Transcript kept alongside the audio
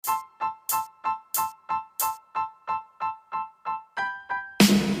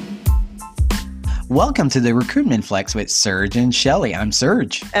Welcome to the Recruitment Flex with Serge and Shelley. I'm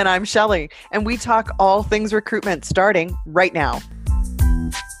Serge. And I'm Shelley. And we talk all things recruitment starting right now.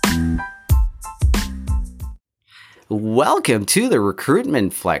 Welcome to the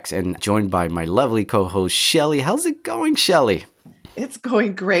Recruitment Flex and joined by my lovely co-host, Shelley. How's it going, Shelley? It's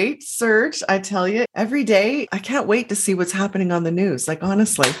going great, Serge. I tell you, every day, I can't wait to see what's happening on the news. Like,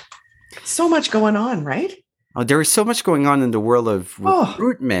 honestly, so much going on, right? Oh, there is so much going on in the world of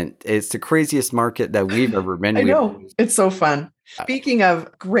recruitment. It's the craziest market that we've ever been in. I know. It's so fun. Speaking of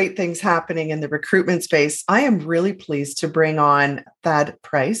great things happening in the recruitment space, I am really pleased to bring on Thad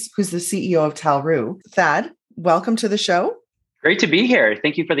Price, who's the CEO of Talroo. Thad, welcome to the show. Great to be here.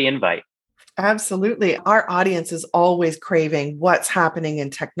 Thank you for the invite. Absolutely. Our audience is always craving what's happening in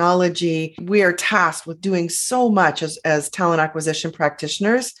technology. We are tasked with doing so much as talent acquisition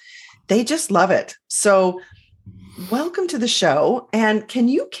practitioners. They just love it. So welcome to the show. And can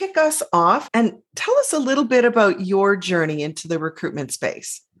you kick us off and tell us a little bit about your journey into the recruitment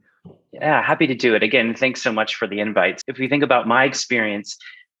space? Yeah, happy to do it. Again, thanks so much for the invite. If we think about my experience,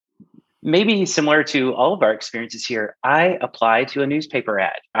 maybe similar to all of our experiences here, I applied to a newspaper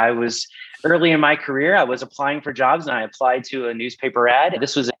ad. I was early in my career, I was applying for jobs and I applied to a newspaper ad.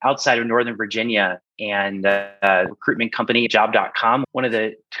 This was outside of Northern Virginia and a recruitment company, job.com, one of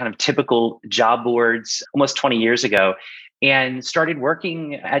the kind of typical job boards almost 20 years ago, and started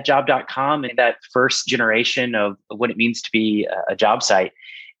working at job.com in that first generation of what it means to be a job site.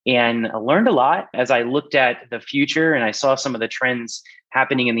 And I learned a lot as I looked at the future and I saw some of the trends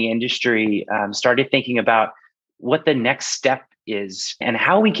happening in the industry, started thinking about what the next step is and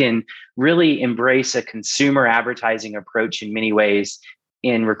how we can really embrace a consumer advertising approach in many ways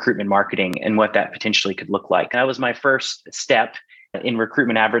in recruitment marketing and what that potentially could look like. That was my first step in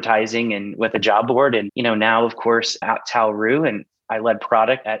recruitment advertising and with a job board. And, now, of course, at Talroo, and I led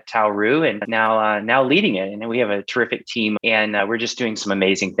product at Talroo and now leading it. And we have a terrific team and we're just doing some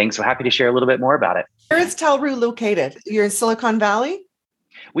amazing things. So happy to share a little bit more about it. Where is Talroo located? You're in Silicon Valley?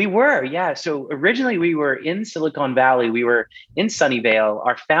 We were, yeah. So originally we were in Silicon Valley. We were in Sunnyvale.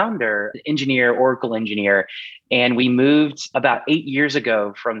 Our founder, Oracle engineer, and we moved about 8 years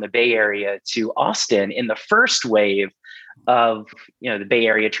ago from the Bay Area to Austin in the first wave of the Bay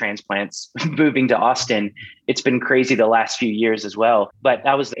Area transplants moving to Austin. It's been crazy the last few years as well. But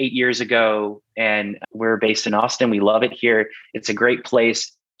that was 8 years ago, and we're based in Austin. We love it here. It's a great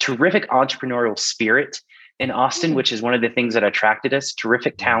place. Terrific entrepreneurial spirit in Austin, which is one of the things that attracted us.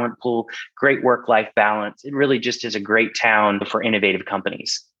 Terrific talent pool, great work-life balance. It really just is a great town for innovative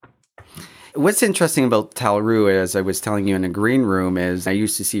companies. What's interesting about Talroo, as I was telling you in the green room, is I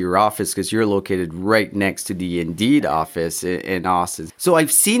used to see your office because you're located right next to the Indeed office in Austin. So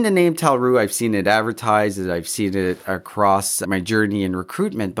I've seen the name Talroo, I've seen it advertised, I've seen it across my journey in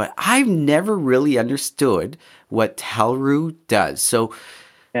recruitment, but I've never really understood what Talroo does. So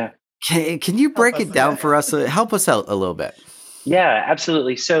yeah. Can you break it down for us? Help us out a little bit. Yeah,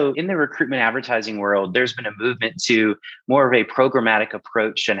 absolutely. So in the recruitment advertising world, there's been a movement to more of a programmatic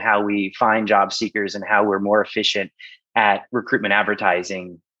approach and how we find job seekers and how we're more efficient at recruitment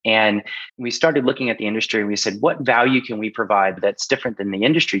advertising. And we started looking at the industry and we said, what value can we provide that's different than the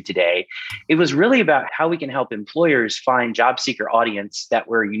industry today? It was really about how we can help employers find job seeker audience that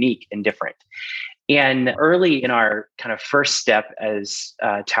were unique and different. And early in our kind of first step as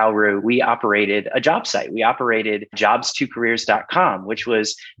Talroo, we operated a job site. We operated jobs2careers.com, which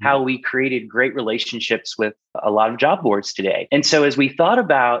was how we created great relationships with a lot of job boards today. And so as we thought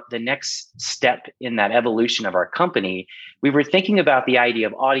about the next step in that evolution of our company, we were thinking about the idea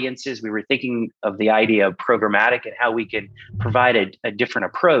of audiences. We were thinking of the idea of programmatic and how we can provide a different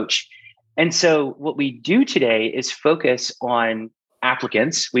approach. And so what we do today is focus on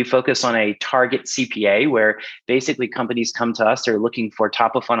applicants. We focus on a target CPA where basically companies come to us, they're looking for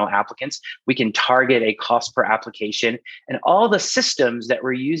top of funnel applicants. We can target a cost per application, and all the systems that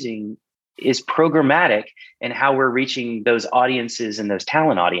we're using is programmatic in how we're reaching those audiences and those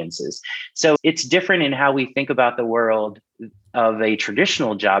talent audiences. So it's different in how we think about the world of a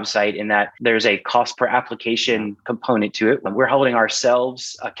traditional job site in that there's a cost per application component to it. We're holding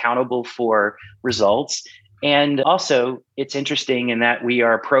ourselves accountable for results. And also, it's interesting in that we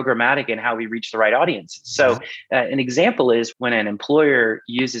are programmatic in how we reach the right audience. So an example is when an employer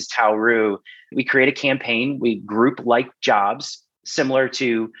uses Talroo, we create a campaign, we group like jobs, similar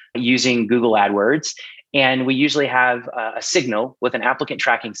to using Google AdWords. And we usually have a signal with an applicant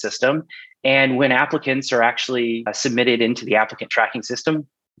tracking system. And when applicants are actually submitted into the applicant tracking system,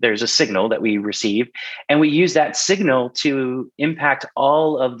 there's a signal that we receive, and we use that signal to impact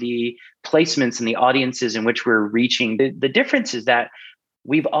all of the placements and the audiences in which we're reaching. The difference is that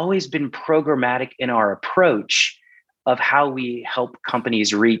we've always been programmatic in our approach of how we help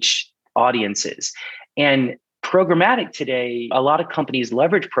companies reach audiences. And programmatic today, a lot of companies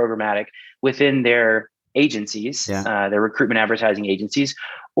leverage programmatic within their agencies, their recruitment advertising agencies,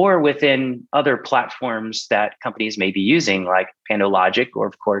 or within other platforms that companies may be using, like PandoLogic or,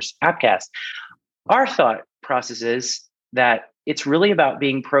 of course, Appcast. Our thought process is that it's really about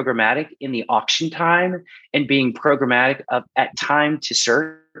being programmatic in the auction time and being programmatic at time to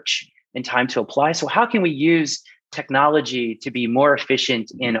search and time to apply. So how can we use technology to be more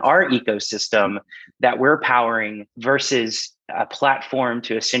efficient in our ecosystem that we're powering versus a platform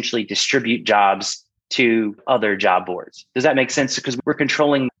to essentially distribute jobs to other job boards? Does that make sense? Because we're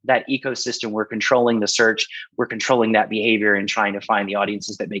controlling that ecosystem, we're controlling the search, we're controlling that behavior and trying to find the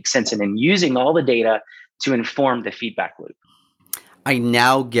audiences that make sense, and then using all the data to inform the feedback loop. I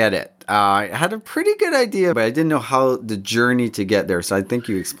now get it. I had a pretty good idea, but I didn't know how the journey to get there. So I think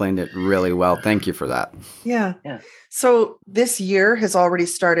you explained it really well. Thank you for that. Yeah. So this year has already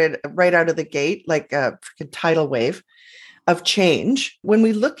started right out of the gate, like a freaking tidal wave of change. When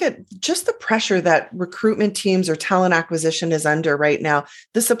we look at just the pressure that recruitment teams or talent acquisition is under right now,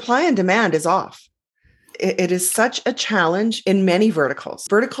 the supply and demand is off. It is such a challenge in many verticals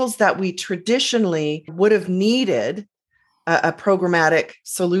that we traditionally would have needed a programmatic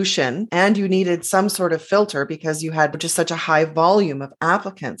solution, and you needed some sort of filter because you had just such a high volume of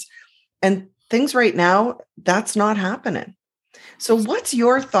applicants. And things right now, that's not happening. So what's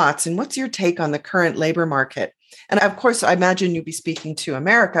your thoughts and what's your take on the current labor market? And of course, I imagine you'd be speaking to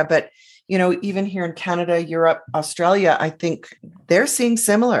America, but even here in Canada, Europe, Australia, I think they're seeing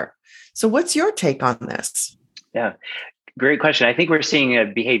similar. So what's your take on this? Yeah. Great question. I think we're seeing a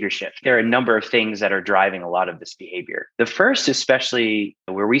behavior shift. There are a number of things that are driving a lot of this behavior. The first, especially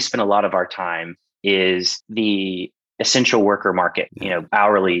where we spend a lot of our time, is the essential worker market,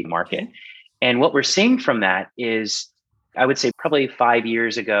 hourly market. And what we're seeing from that is, I would say probably 5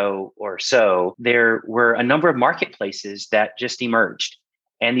 years ago or so, there were a number of marketplaces that just emerged.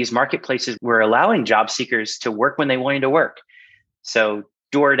 And these marketplaces were allowing job seekers to work when they wanted to work. So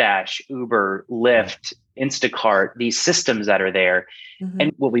DoorDash, Uber, Lyft, Instacart, these systems that are there. Mm-hmm.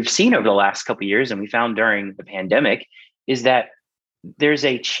 And what we've seen over the last couple of years, and we found during the pandemic, is that there's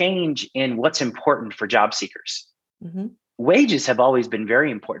a change in what's important for job seekers. Mm-hmm. Wages have always been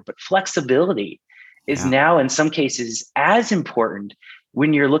very important, but flexibility is now in some cases as important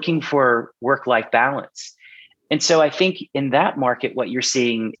when you're looking for work-life balance. And so I think in that market, what you're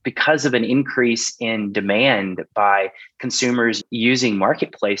seeing, because of an increase in demand by consumers using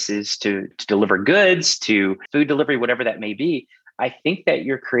marketplaces to deliver goods, to food delivery, whatever that may be, I think that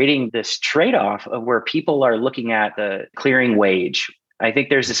you're creating this trade-off of where people are looking at the clearing wage. I think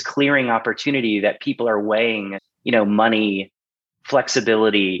there's this clearing opportunity that people are weighing, money,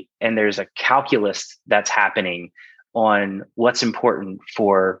 flexibility, and there's a calculus that's happening on what's important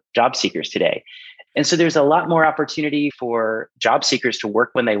for job seekers today. And so there's a lot more opportunity for job seekers to work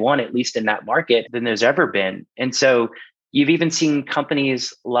when they want, at least in that market, than there's ever been. And so you've even seen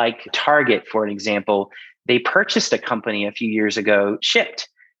companies like Target, for an example, they purchased a company a few years ago, Shipt,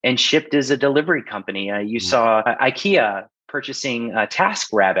 and Shipt is a delivery company. You saw IKEA purchasing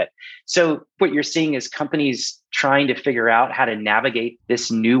TaskRabbit. So what you're seeing is companies trying to figure out how to navigate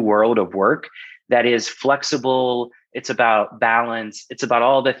this new world of work that is flexible. It's about balance. It's about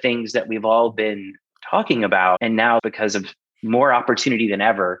all the things that we've all been talking about. And now, because of more opportunity than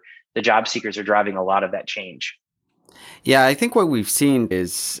ever, the job seekers are driving a lot of that change. Yeah, I think what we've seen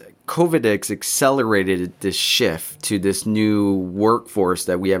is COVID has accelerated this shift to this new workforce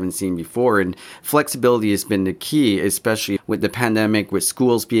that we haven't seen before. And flexibility has been the key, especially with the pandemic, with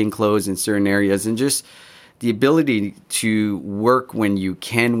schools being closed in certain areas, and just the ability to work when you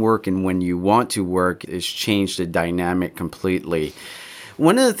can work and when you want to work has changed the dynamic completely.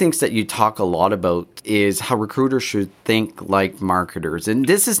 One of the things that you talk a lot about is how recruiters should think like marketers. And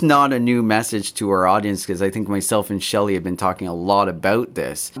this is not a new message to our audience, because I think myself and Shelley have been talking a lot about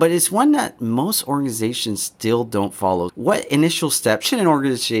this. But it's one that most organizations still don't follow. What initial steps should an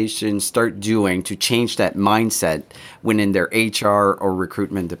organization start doing to change that mindset when in their HR or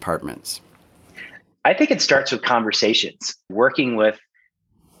recruitment departments? I think it starts with conversations, working with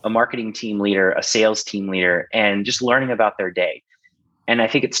a marketing team leader, a sales team leader, and just learning about their day. And I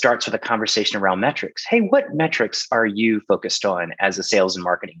think it starts with a conversation around metrics. Hey, what metrics are you focused on as a sales and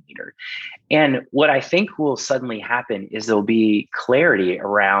marketing leader? And what I think will suddenly happen is there'll be clarity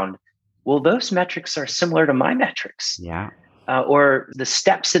around, well, those metrics are similar to my metrics. Or the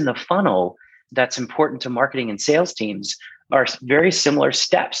steps in the funnel that's important to marketing and sales teams are very similar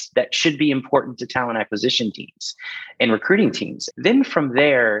steps that should be important to talent acquisition teams and recruiting teams. Then from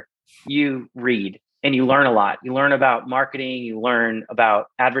there, you read and you learn a lot. You learn about marketing, you learn about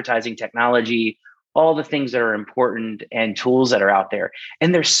advertising technology, all the things that are important and tools that are out there.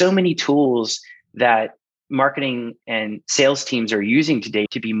 And there's so many tools that marketing and sales teams are using today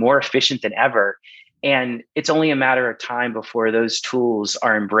to be more efficient than ever. And it's only a matter of time before those tools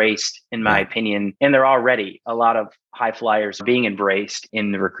are embraced, in my opinion. And they're already a lot of high flyers being embraced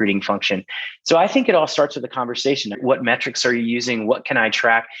in the recruiting function. So I think it all starts with a conversation. What metrics are you using? What can I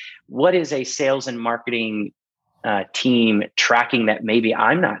track? What is a sales and marketing team tracking that maybe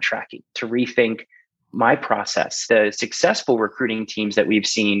I'm not tracking, to rethink my process? The successful recruiting teams that we've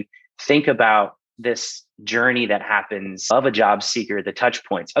seen think about this journey that happens of a job seeker, the touch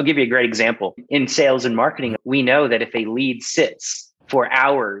points. I'll give you a great example. In sales and marketing, we know that if a lead sits for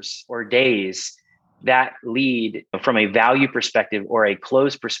hours or days, that lead from a value perspective or a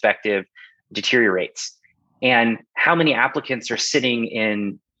close perspective deteriorates. And how many applicants are sitting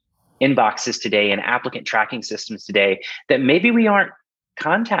in inboxes today and applicant tracking systems today that maybe we aren't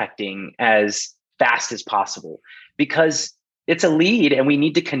contacting as fast as possible because it's a lead and we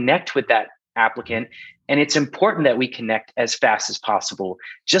need to connect with that applicant. And it's important that we connect as fast as possible.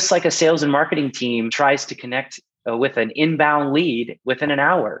 Just like a sales and marketing team tries to connect with an inbound lead within an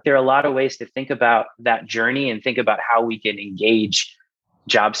hour. There are a lot of ways to think about that journey and think about how we can engage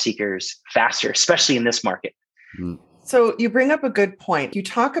job seekers faster, especially in this market. Mm. So you bring up a good point. You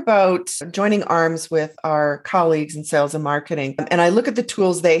talk about joining arms with our colleagues in sales and marketing. And I look at the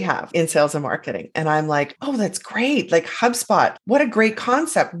tools they have in sales and marketing. And I'm like, oh, that's great. Like HubSpot, what a great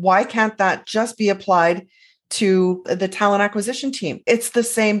concept. Why can't that just be applied to the talent acquisition team? It's the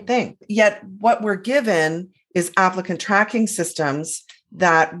same thing. Yet what we're given is applicant tracking systems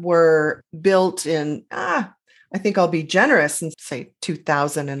that were built in, I think I'll be generous and say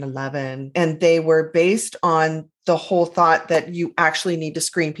 2011. And they were based on the whole thought that you actually need to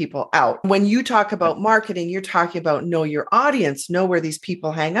screen people out. When you talk about marketing, you're talking about know your audience, know where these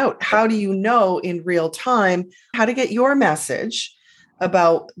people hang out. How do you know in real time how to get your message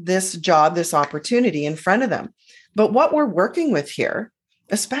about this job, this opportunity in front of them? But what we're working with here,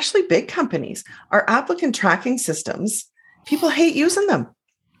 especially big companies, are applicant tracking systems. People hate using them.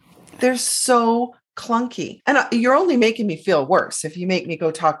 They're so clunky. And you're only making me feel worse if you make me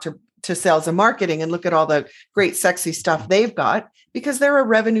go talk to sales and marketing and look at all the great, sexy stuff they've got, because they're a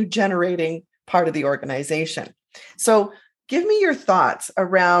revenue generating part of the organization. So give me your thoughts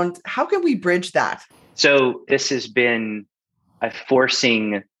around how can we bridge that? So this has been a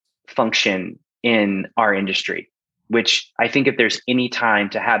forcing function in our industry, which I think if there's any time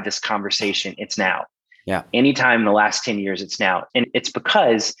to have this conversation, it's now. Yeah. Anytime in the last 10 years, it's now. And it's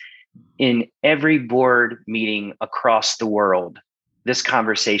because in every board meeting across the world, this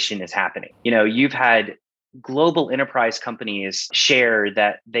conversation is happening. You know, you've had global enterprise companies share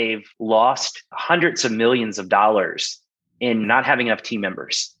that they've lost hundreds of millions of dollars in not having enough team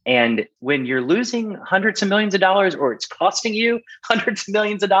members. And when you're losing hundreds of millions of dollars, or it's costing you hundreds of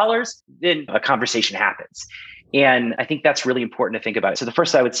millions of dollars, then a conversation happens. And I think that's really important to think about. So the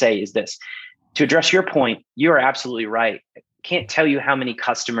first I would say is this: to address your point, you are absolutely right. I can't tell you how many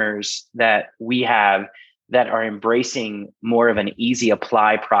customers that we have that are embracing more of an easy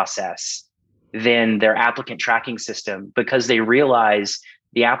apply process than their applicant tracking system, because they realize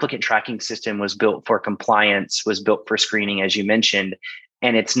the applicant tracking system was built for compliance, was built for screening, as you mentioned,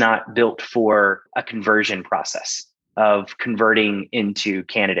 and it's not built for a conversion process of converting into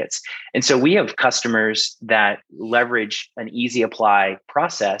candidates. And so we have customers that leverage an easy apply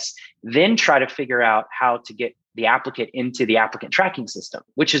process, then try to figure out how to get the applicant into the applicant tracking system,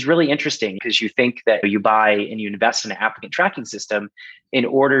 which is really interesting because you think that you buy and you invest in an applicant tracking system in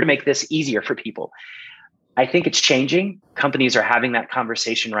order to make this easier for people. I think it's changing. Companies are having that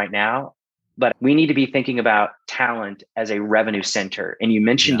conversation right now, but we need to be thinking about talent as a revenue center. And you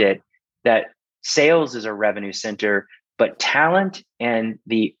mentioned it, that sales is a revenue center, but talent and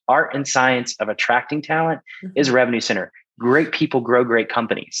the art and science of attracting talent is a revenue center. Great people grow great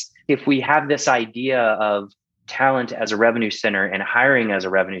companies. If we have this idea of talent as a revenue center and hiring as a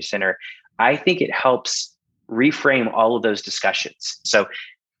revenue center, I think it helps reframe all of those discussions. So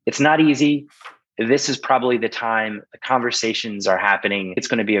it's not easy. This is probably the time the conversations are happening. It's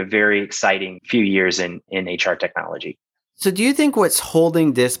going to be a very exciting few years in HR technology. So do you think what's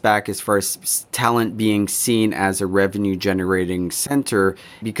holding this back as far as talent being seen as a revenue generating center,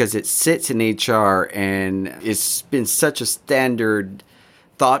 because it sits in HR and it's been such a standard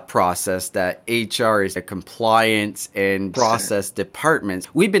thought process that HR is a compliance and process department.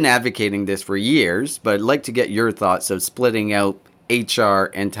 We've been advocating this for years, but I'd like to get your thoughts of splitting out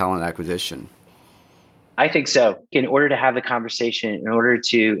HR and talent acquisition. I think so. In order to have the conversation, in order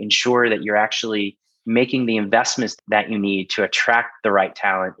to ensure that you're actually making the investments that you need to attract the right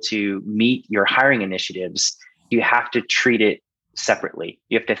talent to meet your hiring initiatives, you have to treat it separately.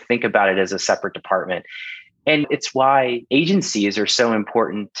 You have to think about it as a separate department. And it's why agencies are so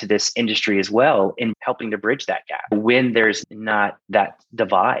important to this industry as well in helping to bridge that gap. When there's not that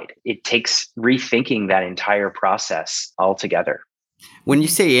divide, it takes rethinking that entire process altogether. When you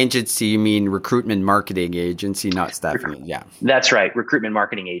say agency, you mean recruitment marketing agency, not staffing. Yeah. That's right. Recruitment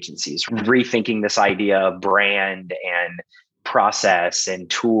marketing agencies, rethinking this idea of brand and process and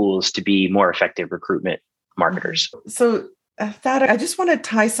tools to be more effective recruitment marketers. So Thad, I just want to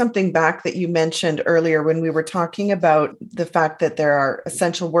tie something back that you mentioned earlier when we were talking about the fact that there are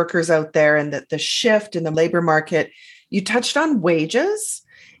essential workers out there and that the shift in the labor market. You touched on wages,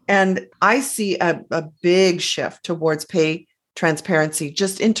 and I see a big shift towards pay transparency,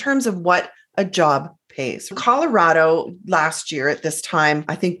 just in terms of what a job pays. Colorado last year at this time,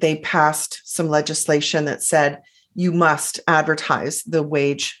 I think they passed some legislation that said you must advertise the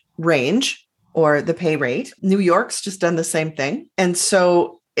wage range or the pay rate. New York's just done the same thing. And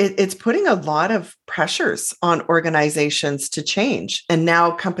so it's putting a lot of pressures on organizations to change. And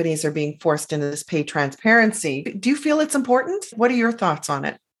now companies are being forced into this pay transparency. Do you feel it's important? What are your thoughts on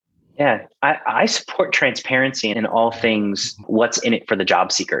it? Yeah, I support transparency in all things, what's in it for the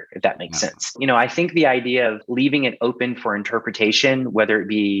job seeker, if that makes sense. I think the idea of leaving it open for interpretation, whether it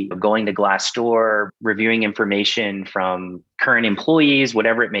be going to Glassdoor, reviewing information from current employees,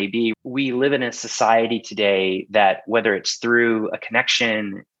 whatever it may be, we live in a society today that whether it's through a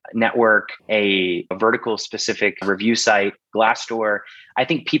connection network, a vertical specific review site, Glassdoor, I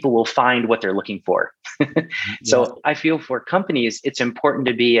think people will find what they're looking for. So I feel for companies, it's important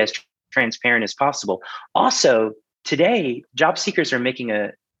to be as transparent as possible. Also, today, job seekers are making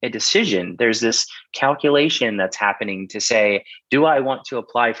a decision. There's this calculation that's happening to say, do I want to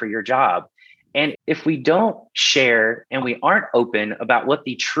apply for your job? And if we don't share and we aren't open about what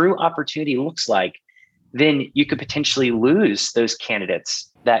the true opportunity looks like, then you could potentially lose those candidates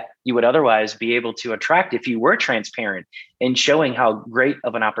that you would otherwise be able to attract if you were transparent in showing how great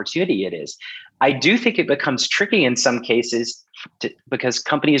of an opportunity it is. I do think it becomes tricky in some cases because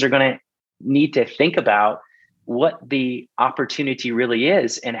companies are going to need to think about what the opportunity really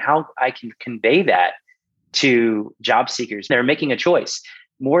is and how I can convey that to job seekers. They're making a choice,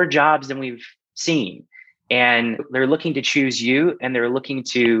 more jobs than we've seen. And they're looking to choose you, and they're looking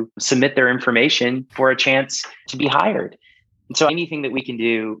to submit their information for a chance to be hired. And so anything that we can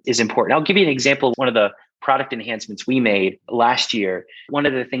do is important. I'll give you an example of one of the product enhancements we made last year. One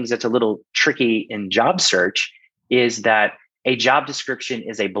of the things that's a little tricky in job search is that a job description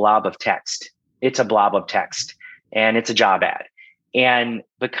is a blob of text. It's a blob of text, and it's a job ad. And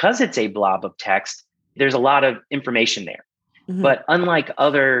because it's a blob of text, there's a lot of information there. Mm-hmm. But unlike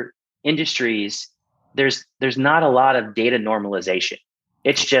other industries, there's not a lot of data normalization.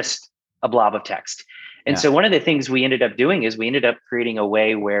 It's just a blob of text. And so one of the things we ended up doing is we ended up creating a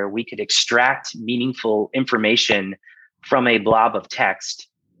way where we could extract meaningful information from a blob of text,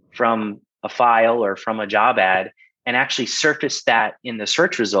 from a file or from a job ad, and actually surface that in the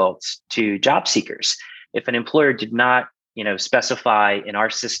search results to job seekers. If an employer did not, specify in our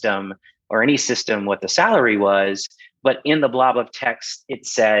system or any system what the salary was, but in the blob of text, it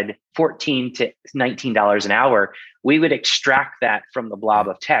said $14 to $19 an hour, we would extract that from the blob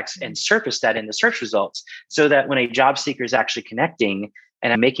of text and surface that in the search results so that when a job seeker is actually connecting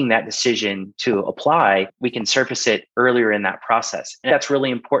and making that decision to apply, we can surface it earlier in that process. And that's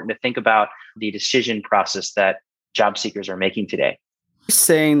really important to think about the decision process that job seekers are making today.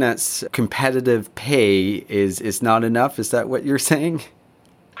 Saying that competitive pay is not enough. Is that what you're saying?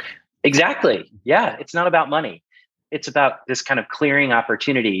 Exactly. Yeah. It's not about money. It's about this kind of clearing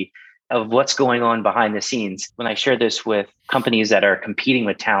opportunity of what's going on behind the scenes. When I share this with companies that are competing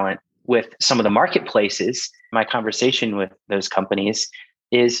with talent, with some of the marketplaces, my conversation with those companies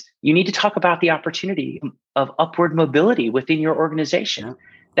is you need to talk about the opportunity of upward mobility within your organization. Yeah.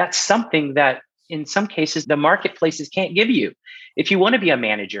 That's something that in some cases the marketplaces can't give you. If you want to be a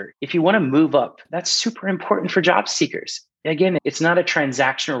manager, if you want to move up, that's super important for job seekers. Again, it's not a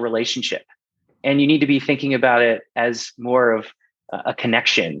transactional relationship. And you need to be thinking about it as more of a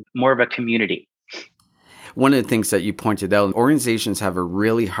connection, more of a community. One of the things that you pointed out, organizations have a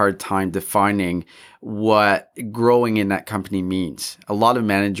really hard time defining what growing in that company means. A lot of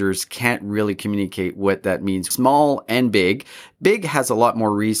managers can't really communicate what that means. Small and big. Big has a lot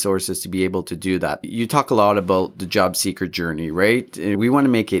more resources to be able to do that. You talk a lot about the job seeker journey, right? We want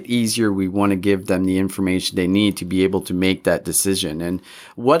to make it easier. We want to give them the information they need to be able to make that decision. And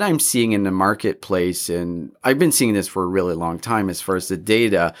what I'm seeing in the marketplace, and I've been seeing this for a really long time as far as the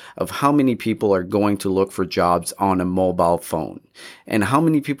data of how many people are going to look for jobs on a mobile phone and how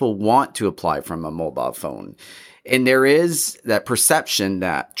many people want to apply from a mobile phone. And there is that perception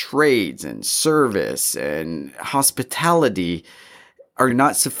that trades and service and hospitality are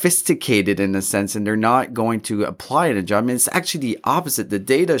not sophisticated in a sense, and they're not going to apply in a job. I mean, it's actually the opposite. The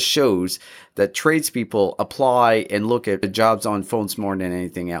data shows that tradespeople apply and look at jobs on phones more than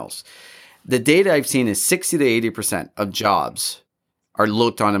anything else. The data I've seen is 60 to 80% of jobs are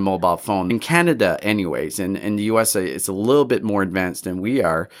looked on a mobile phone. In Canada anyways, and in the US, it's a little bit more advanced than we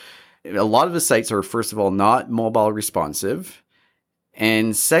are. A lot of the sites are, first of all, not mobile responsive.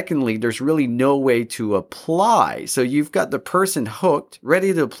 And secondly, there's really no way to apply. So you've got the person hooked,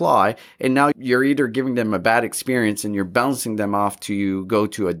 ready to apply, and now you're either giving them a bad experience and you're bouncing them off to go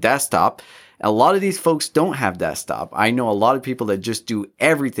to a desktop. A lot of these folks don't have desktop. I know a lot of people that just do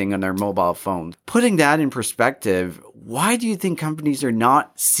everything on their mobile phone. Putting that in perspective, why do you think companies are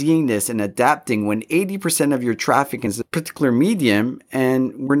not seeing this and adapting when 80% of your traffic is a particular medium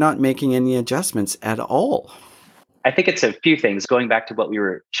and we're not making any adjustments at all? I think it's a few things. Going back to what we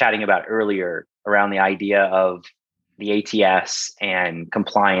were chatting about earlier around the idea of the ATS and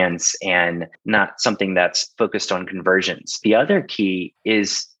compliance and not something that's focused on conversions. The other key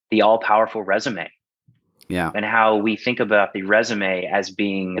is the all-powerful resume. Yeah. And how we think about the resume as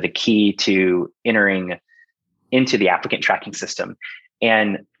being the key to entering into the applicant tracking system.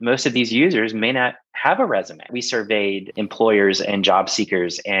 And most of these users may not have a resume. We surveyed employers and job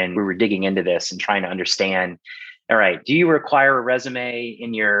seekers, and we were digging into this and trying to understand, all right, do you require a resume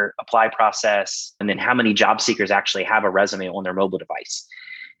in your apply process? And then how many job seekers actually have a resume on their mobile device?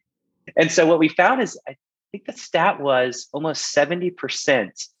 And so what we found is, I think the stat was almost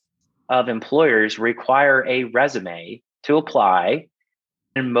 70% of employers require a resume to apply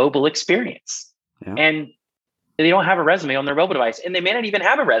in mobile experience. Yeah. And they don't have a resume on their mobile device, and they may not even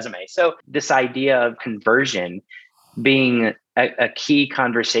have a resume. So this idea of conversion being a key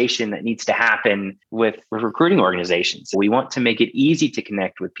conversation that needs to happen with recruiting organizations. We want to make it easy to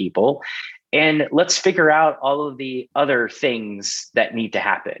connect with people, and let's figure out all of the other things that need to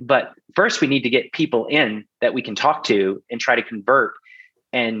happen. But first, we need to get people in that we can talk to and try to convert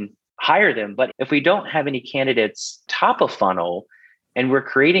and hire them. But if we don't have any candidates top of funnel, and we're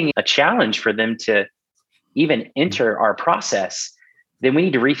creating a challenge for them to even enter our process, then we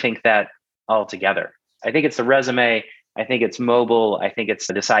need to rethink that altogether. I think it's the resume. I think it's mobile. I think it's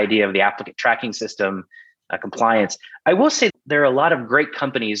this idea of the applicant tracking system, compliance. I will say there are a lot of great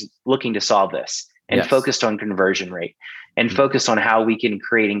companies looking to solve this and focused on conversion rate and focused on how we can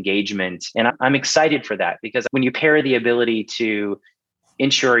create engagement. And I'm excited for that, because when you pair the ability to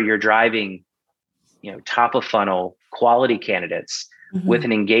ensure you're driving, top of funnel quality candidates with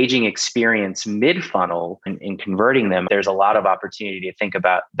an engaging experience mid-funnel and converting them, there's a lot of opportunity to think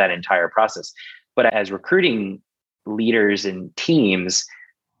about that entire process. But as recruiting leaders and teams,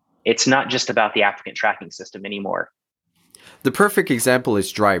 it's not just about the applicant tracking system anymore. The perfect example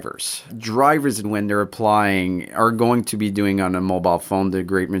is drivers. Drivers, when they're applying, are going to be doing on a mobile phone the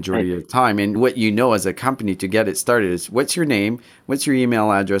great majority of the time. And what you know as a company to get it started is, what's your name? What's your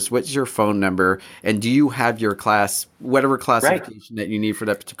email address? What's your phone number? And do you have your class, whatever classification that you need for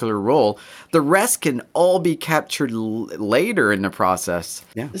that particular role? The rest can all be captured later in the process.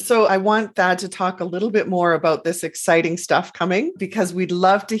 Yeah. So I want Thad to talk a little bit more about this exciting stuff coming, because we'd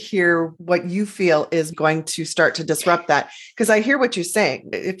love to hear what you feel is going to start to disrupt that. Because I hear what you're saying.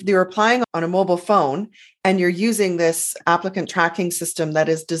 If you're applying on a mobile phone and you're using this applicant tracking system that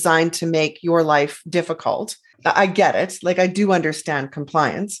is designed to make your life difficult, I get it. Like, I do understand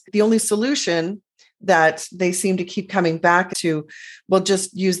compliance. The only solution that they seem to keep coming back to, well,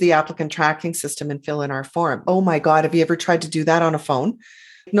 just use the applicant tracking system and fill in our form. Oh my God, have you ever tried to do that on a phone?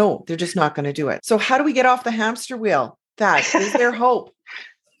 No, they're just not going to do it. So how do we get off the hamster wheel? That is there hope?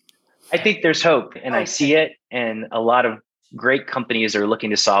 I think there's hope, and I see it. And a lot of great companies are looking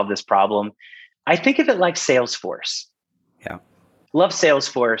to solve this problem. I think of it like Salesforce. Yeah. Love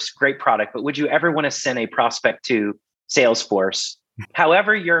Salesforce, great product, but would you ever want to send a prospect to Salesforce?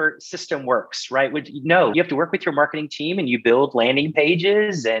 However your system works, right? No, you have to work with your marketing team, and you build landing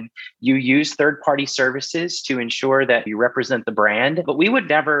pages and you use third-party services to ensure that you represent the brand. But we would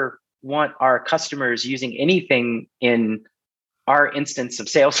never want our customers using anything in our instance of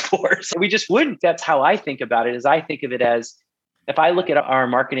Salesforce. We just wouldn't. That's how I think about it, is I think of it as, if I look at our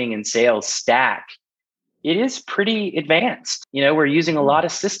marketing and sales stack, it is pretty advanced. We're using a lot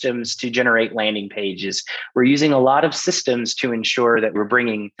of systems to generate landing pages. We're using a lot of systems to ensure that we're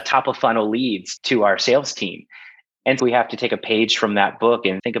bringing top of funnel leads to our sales team. And so we have to take a page from that book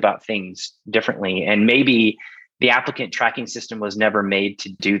and think about things differently. And maybe the applicant tracking system was never made to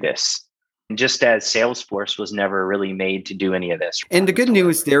do this, just as Salesforce was never really made to do any of this. And the good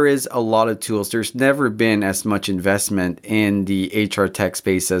news, there is a lot of tools. There's never been as much investment in the HR tech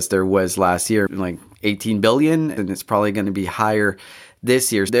space as there was last year, like 18 billion, and it's probably going to be higher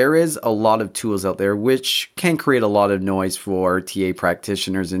this year. There is a lot of tools out there which can create a lot of noise for TA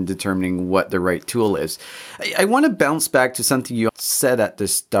practitioners in determining what the right tool is. I want to bounce back to something you said at the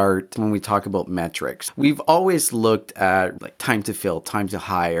start when we talk about metrics. We've always looked at like time to fill, time to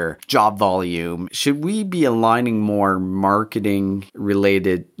hire, job volume. Should we be aligning more marketing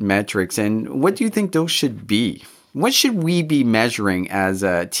related metrics? And what do you think those should be? What should we be measuring as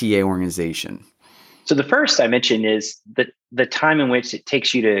a TA organization? So the first I mentioned is the time in which it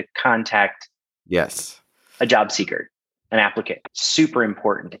takes you to contact a job seeker, an applicant. Super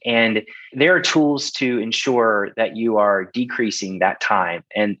important. And there are tools to ensure that you are decreasing that time.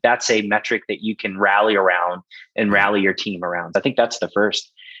 And that's a metric that you can rally around and rally your team around. I think that's the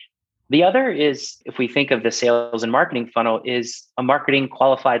first. The other is, if we think of the sales and marketing funnel, is a marketing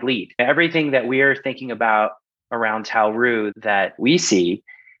qualified lead. Everything that we are thinking about around Talroo that we see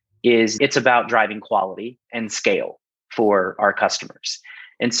is it's about driving quality and scale for our customers.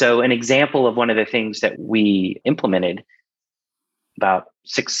 And so an example of one of the things that we implemented about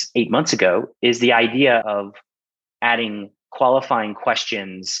 6-8 months ago is the idea of adding qualifying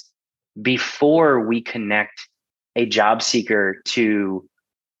questions before we connect a job seeker to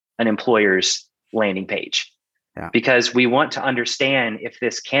an employer's landing page. Yeah. Because we want to understand if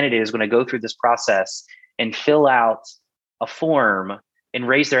this candidate is going to go through this process and fill out a form and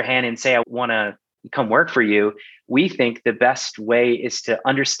raise their hand and say, I want to come work for you. We think the best way is to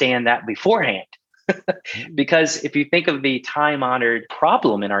understand that beforehand. Because if you think of the time-honored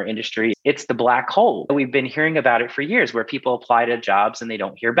problem in our industry, it's the black hole. We've been hearing about it for years, where people apply to jobs and they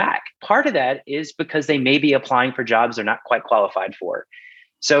don't hear back. Part of that is because they may be applying for jobs they're not quite qualified for.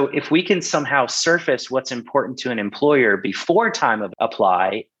 So if we can somehow surface what's important to an employer before time of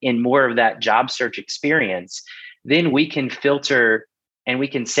apply in more of that job search experience, then we can filter and we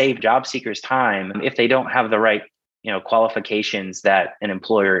can save job seekers time if they don't have the right qualifications that an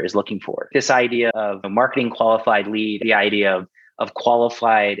employer is looking for. This idea of a marketing qualified lead, the idea of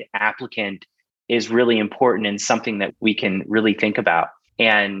qualified applicant is really important and something that we can really think about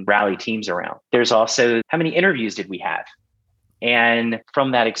and rally teams around. There's also, how many interviews did we have? And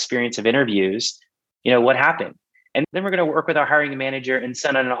from that experience of interviews, what happened? And then we're going to work with our hiring manager and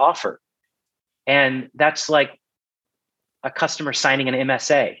send out an offer. And that's like a customer signing an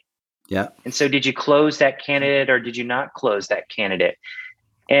MSA. Yeah. And so did you close that candidate or did you not close that candidate?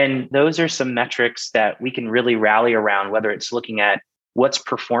 And those are some metrics that we can really rally around, whether it's looking at what's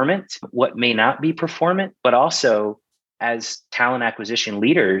performant, what may not be performant, but also as talent acquisition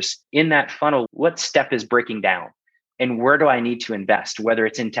leaders in that funnel, what step is breaking down and where do I need to invest, whether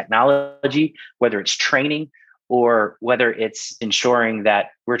it's in technology, whether it's training, or whether it's ensuring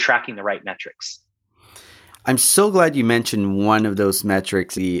that we're tracking the right metrics. I'm so glad you mentioned one of those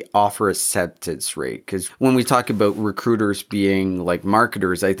metrics, the offer acceptance rate, because when we talk about recruiters being like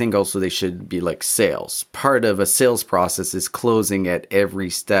marketers, I think also they should be like sales. Part of a sales process is closing at every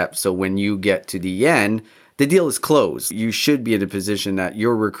step. So when you get to the end, the deal is closed. You should be in a position that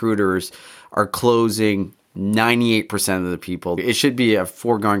your recruiters are closing 98% of the people. It should be a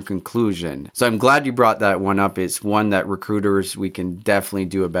foregone conclusion. So I'm glad you brought that one up. It's one that recruiters, we can definitely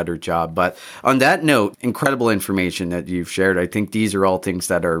do a better job. But on that note, incredible information that you've shared. I think these are all things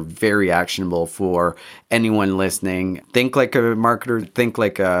that are very actionable for anyone listening. Think like a marketer, think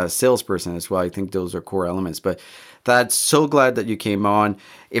like a salesperson as well. I think those are core elements. But that's so glad that you came on.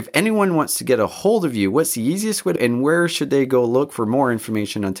 If anyone wants to get a hold of you, what's the easiest way and where should they go look for more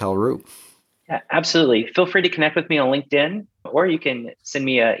information on Talroo? Yeah, absolutely. Feel free to connect with me on LinkedIn, or you can send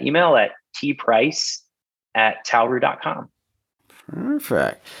me an email at tprice@talroo.com.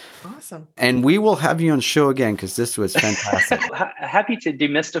 Perfect. Awesome. And we will have you on show again because this was fantastic. Happy to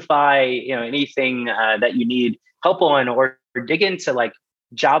demystify, anything that you need help on, or dig into like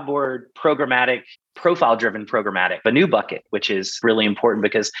job board programmatic, profile-driven programmatic, a new bucket, which is really important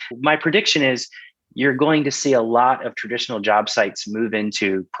because my prediction is you're going to see a lot of traditional job sites move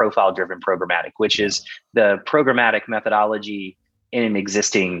into profile-driven programmatic, which is the programmatic methodology in an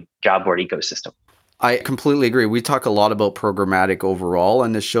existing job board ecosystem. I completely agree. We talk a lot about programmatic overall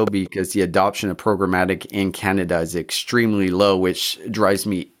on this show because the adoption of programmatic in Canada is extremely low, which drives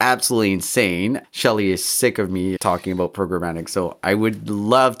me absolutely insane. Shelley is sick of me talking about programmatic. So I would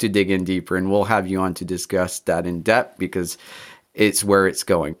love to dig in deeper, and we'll have you on to discuss that in depth because it's where it's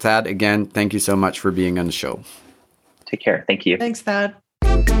going. Thad, again, thank you so much for being on the show. Take care. Thank you. Thanks, Thad.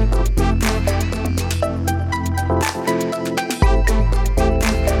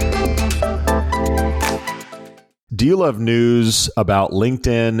 Do you love news about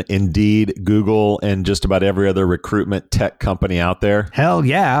LinkedIn, Indeed, Google, and just about every other recruitment tech company out there? Hell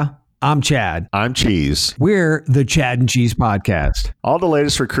yeah. I'm Chad. I'm Cheese. We're the Chad and Cheese Podcast. All the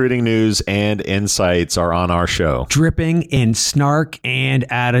latest recruiting news and insights are on our show. Dripping in snark and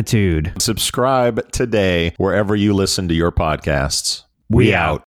attitude. Subscribe today wherever you listen to your podcasts. We out.